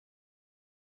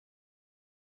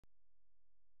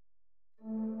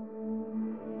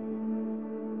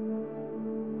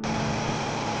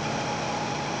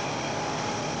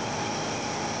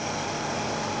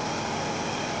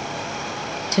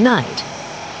Tonight,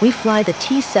 we fly the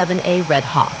T-7A Red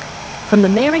Hawk from the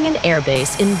Meiringen Air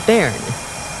Base in Bern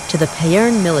to the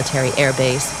Payerne Military Air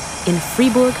Base in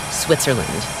Fribourg,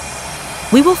 Switzerland.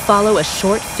 We will follow a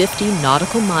short 50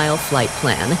 nautical mile flight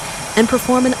plan and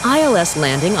perform an ILS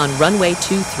landing on runway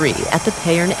 23 at the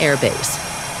Payerne Air Base.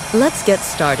 Let's get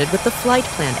started with the flight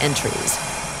plan entries.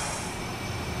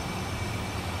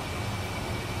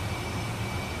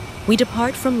 We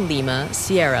depart from Lima,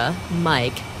 Sierra,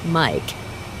 Mike.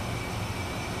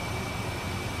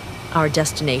 Our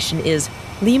destination is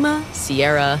Lima,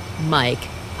 Sierra, Mike,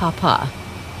 Papa.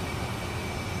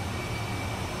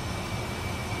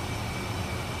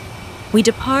 We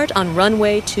depart on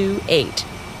runway 28.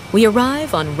 We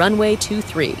arrive on runway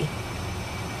 23.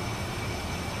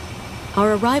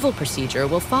 Our arrival procedure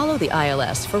will follow the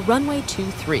ILS for runway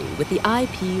 23 with the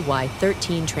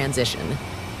IPY-13 transition.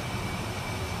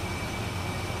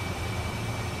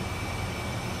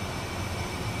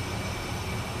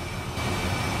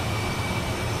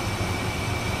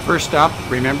 First up,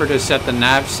 remember to set the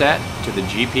nav set to the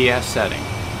GPS setting.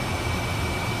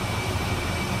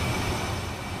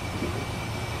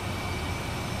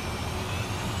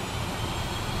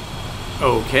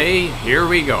 Okay, here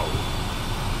we go.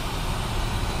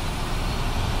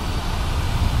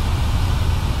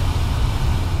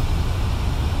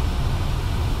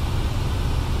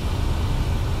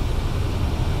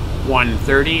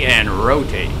 (130) and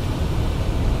rotate.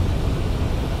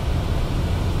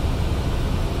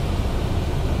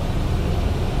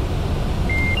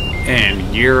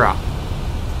 And gear up.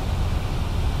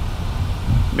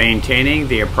 Maintaining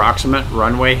the approximate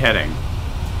runway heading.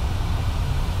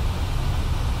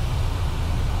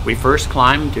 We first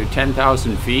climb to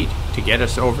 10,000 feet to get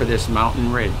us over this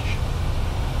mountain ridge.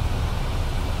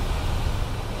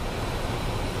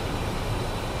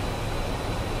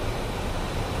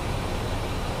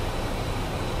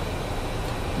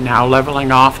 Now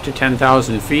leveling off to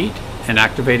 10,000 feet and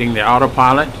activating the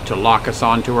autopilot to lock us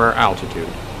onto our altitude.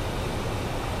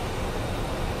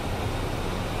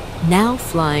 Now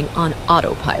flying on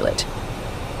autopilot.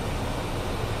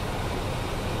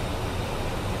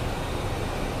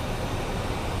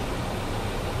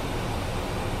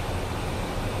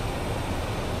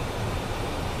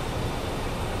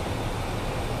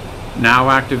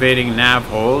 Now activating nav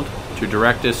hold to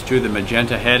direct us to the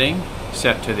magenta heading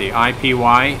set to the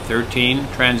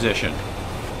IPY-13 transition.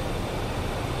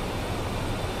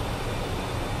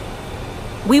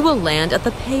 We will land at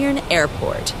the Payerne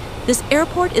Airport. This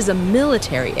airport is a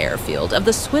military airfield of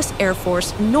the Swiss Air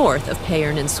Force north of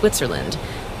Payerne in Switzerland,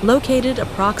 located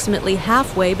approximately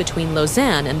halfway between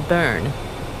Lausanne and Bern.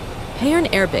 Payerne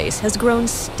Air Base has grown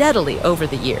steadily over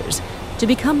the years to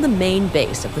become the main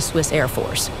base of the Swiss Air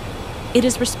Force. It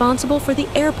is responsible for the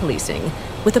air policing,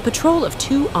 with a patrol of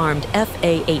 2 armed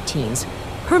FA-18s,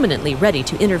 permanently ready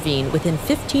to intervene within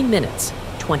 15 minutes,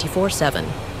 24/7.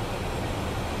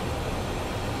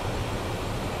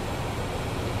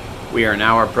 We are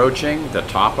now approaching the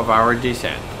top of our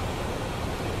descent.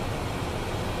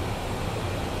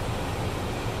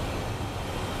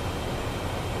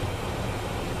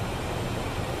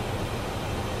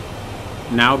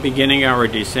 Now beginning our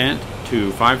descent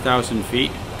to 5,000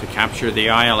 feet to capture the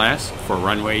ILS for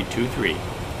runway 23.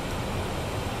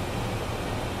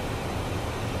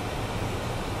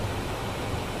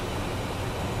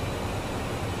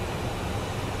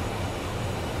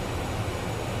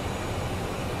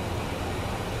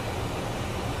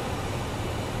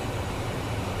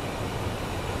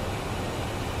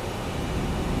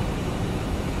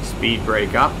 Speed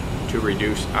brake up to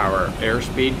reduce our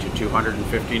airspeed to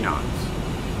 250 knots.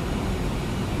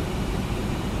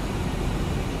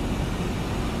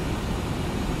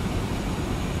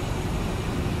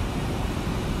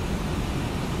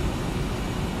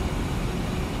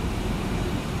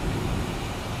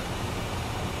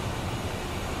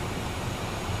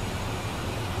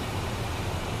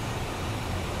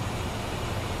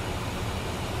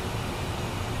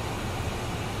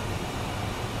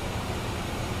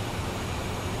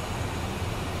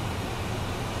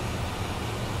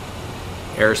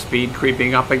 Airspeed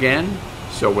creeping up again,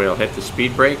 so we'll hit the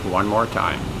speed brake one more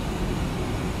time.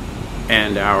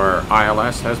 And our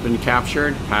ILS has been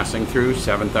captured, passing through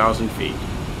 7,000 feet.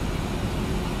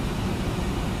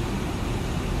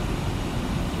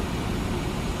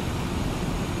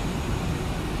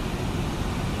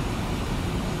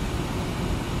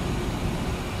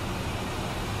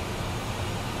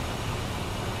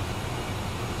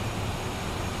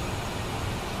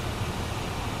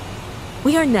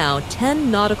 We are now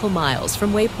 10 nautical miles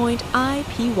from waypoint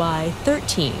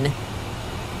IPY-13.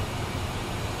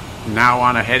 Now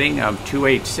on a heading of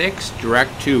 286,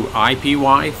 direct to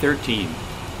IPY 13.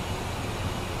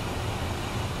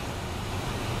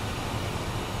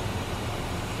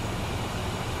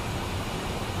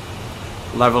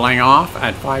 Leveling off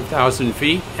at 5,000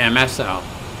 feet MSL.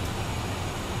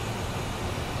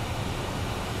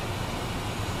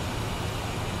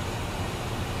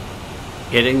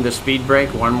 Hitting the speed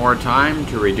brake one more time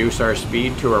to reduce our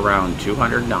speed to around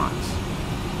 200 knots.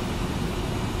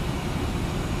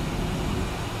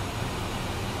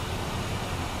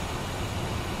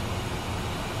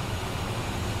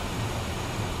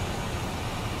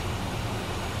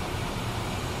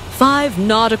 Five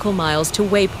nautical miles to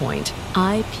waypoint,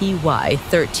 IPY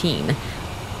 13.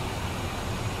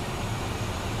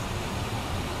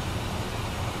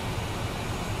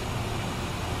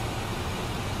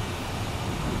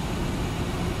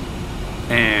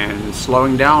 And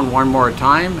slowing down one more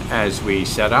time as we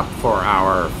set up for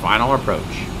our final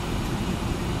approach.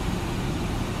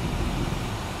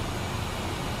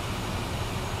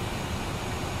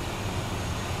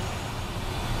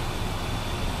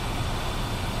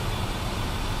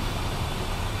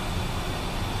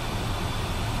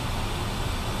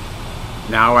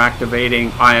 Now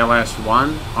activating ILS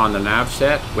 1 on the nav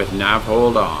set with nav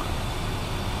hold on.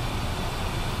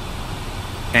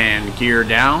 And gear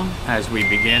down as we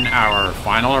begin our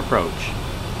final approach.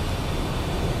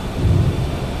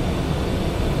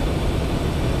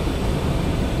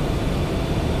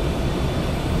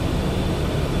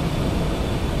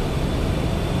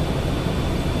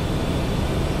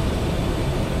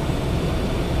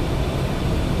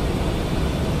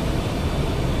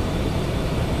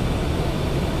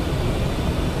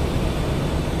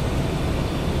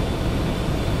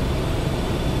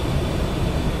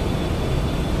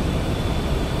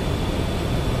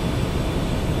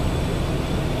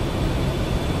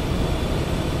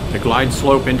 The glide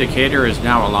slope indicator is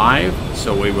now alive,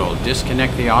 so we will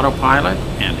disconnect the autopilot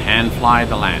and hand fly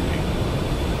the landing.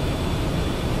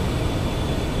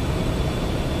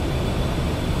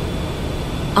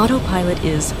 Autopilot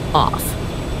is off.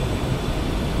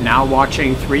 Now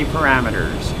watching three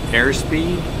parameters: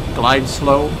 airspeed, glide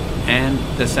slope, and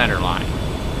the center line.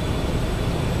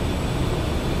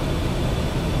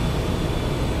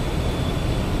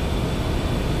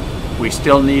 We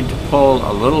still need to pull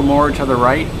a little more to the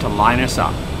right to line us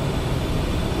up.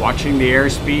 Watching the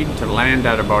airspeed to land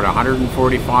at about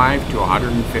 145 to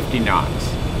 150 knots.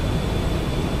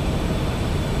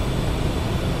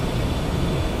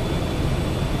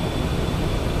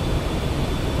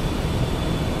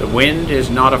 The wind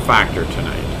is not a factor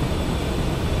tonight.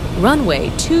 Runway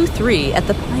 23 at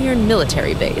the Payerne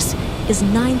military base is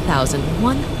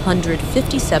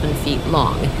 9,157 feet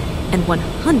long and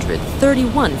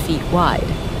 131 feet wide.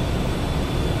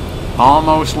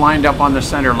 Almost lined up on the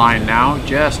center line now,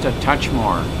 just a touch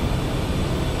more.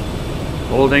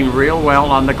 Holding real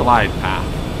well on the glide path.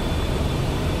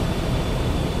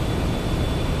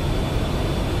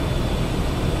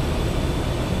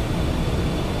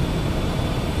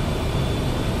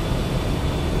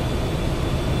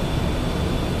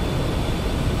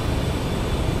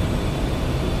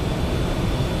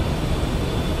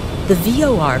 The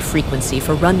VOR frequency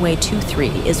for runway 23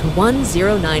 is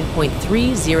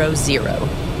 109.300.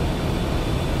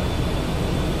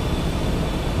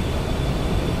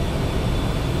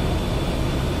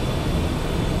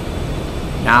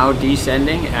 Now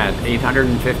descending at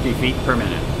 850 feet per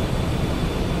minute.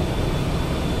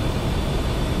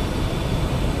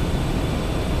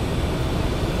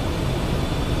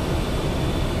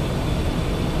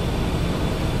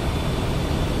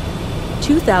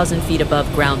 (2,000 feet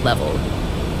above ground level).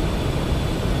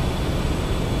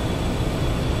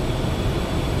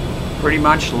 Pretty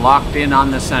much locked in on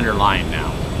the center line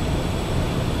now.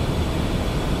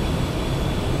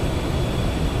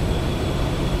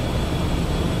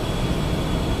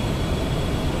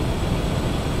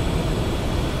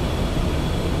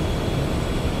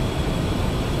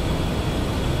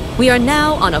 We are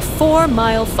now on a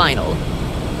 4-mile final.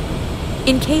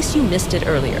 In case you missed it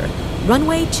earlier,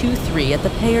 runway 23 at the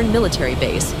Payerne military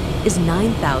base is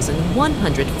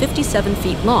 9,157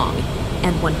 feet long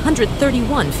and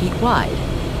 131 feet wide.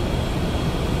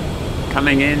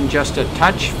 Coming in just a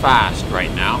touch fast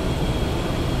right now.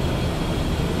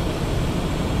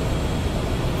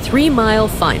 3-mile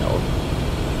final.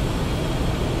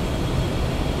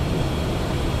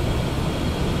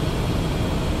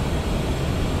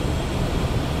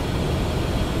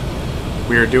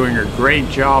 We are doing a great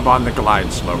job on the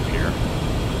glide slope here.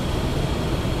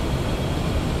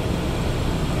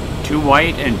 2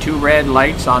 white and 2 red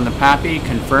lights on the PAPI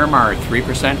confirm our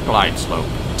 3% glide slope.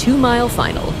 2-mile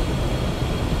final.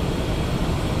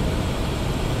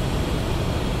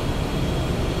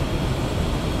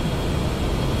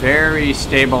 very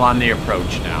stable on the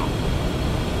approach now.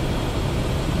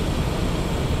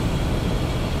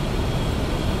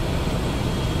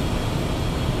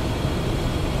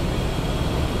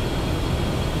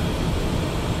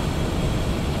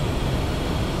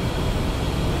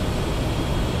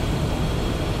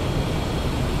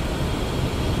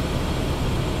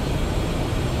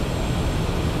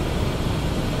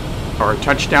 Our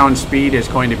touchdown speed is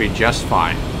going to be just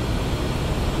fine.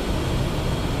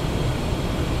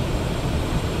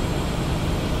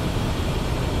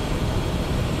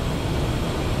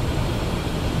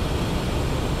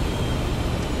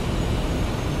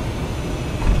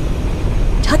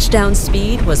 Touchdown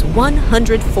speed was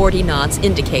 140 knots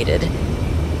indicated.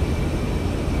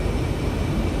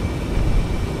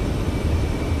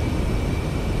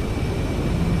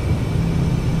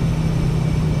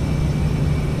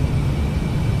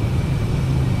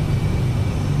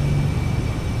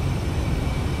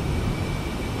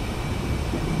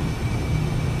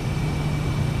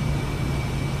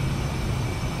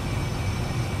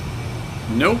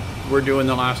 Nope, we're doing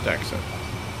the last exit.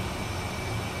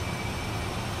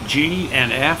 G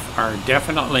and F are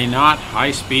definitely not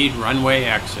high-speed runway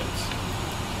exits.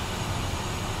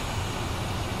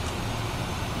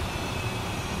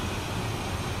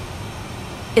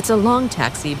 It's a long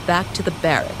taxi back to the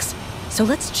barracks, so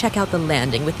let's check out the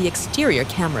landing with the exterior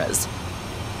cameras.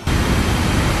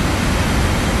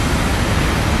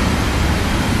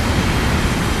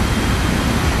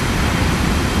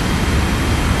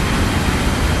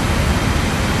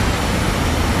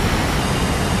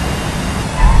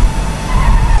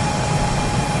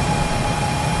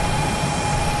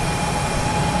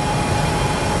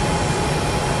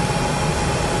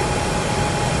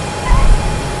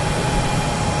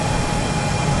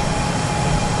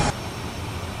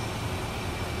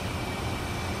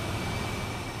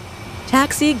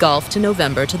 Taxi Golf to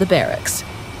November to the barracks.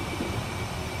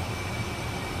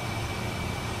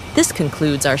 This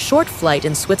concludes our short flight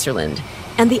in Switzerland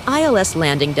and the ILS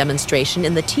landing demonstration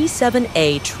in the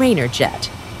T-7A trainer jet.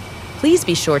 Please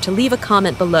be sure to leave a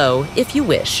comment below if you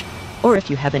wish, or if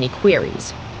you have any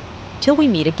queries. Till we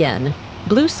meet again,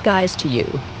 blue skies to you,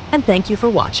 and thank you for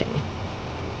watching.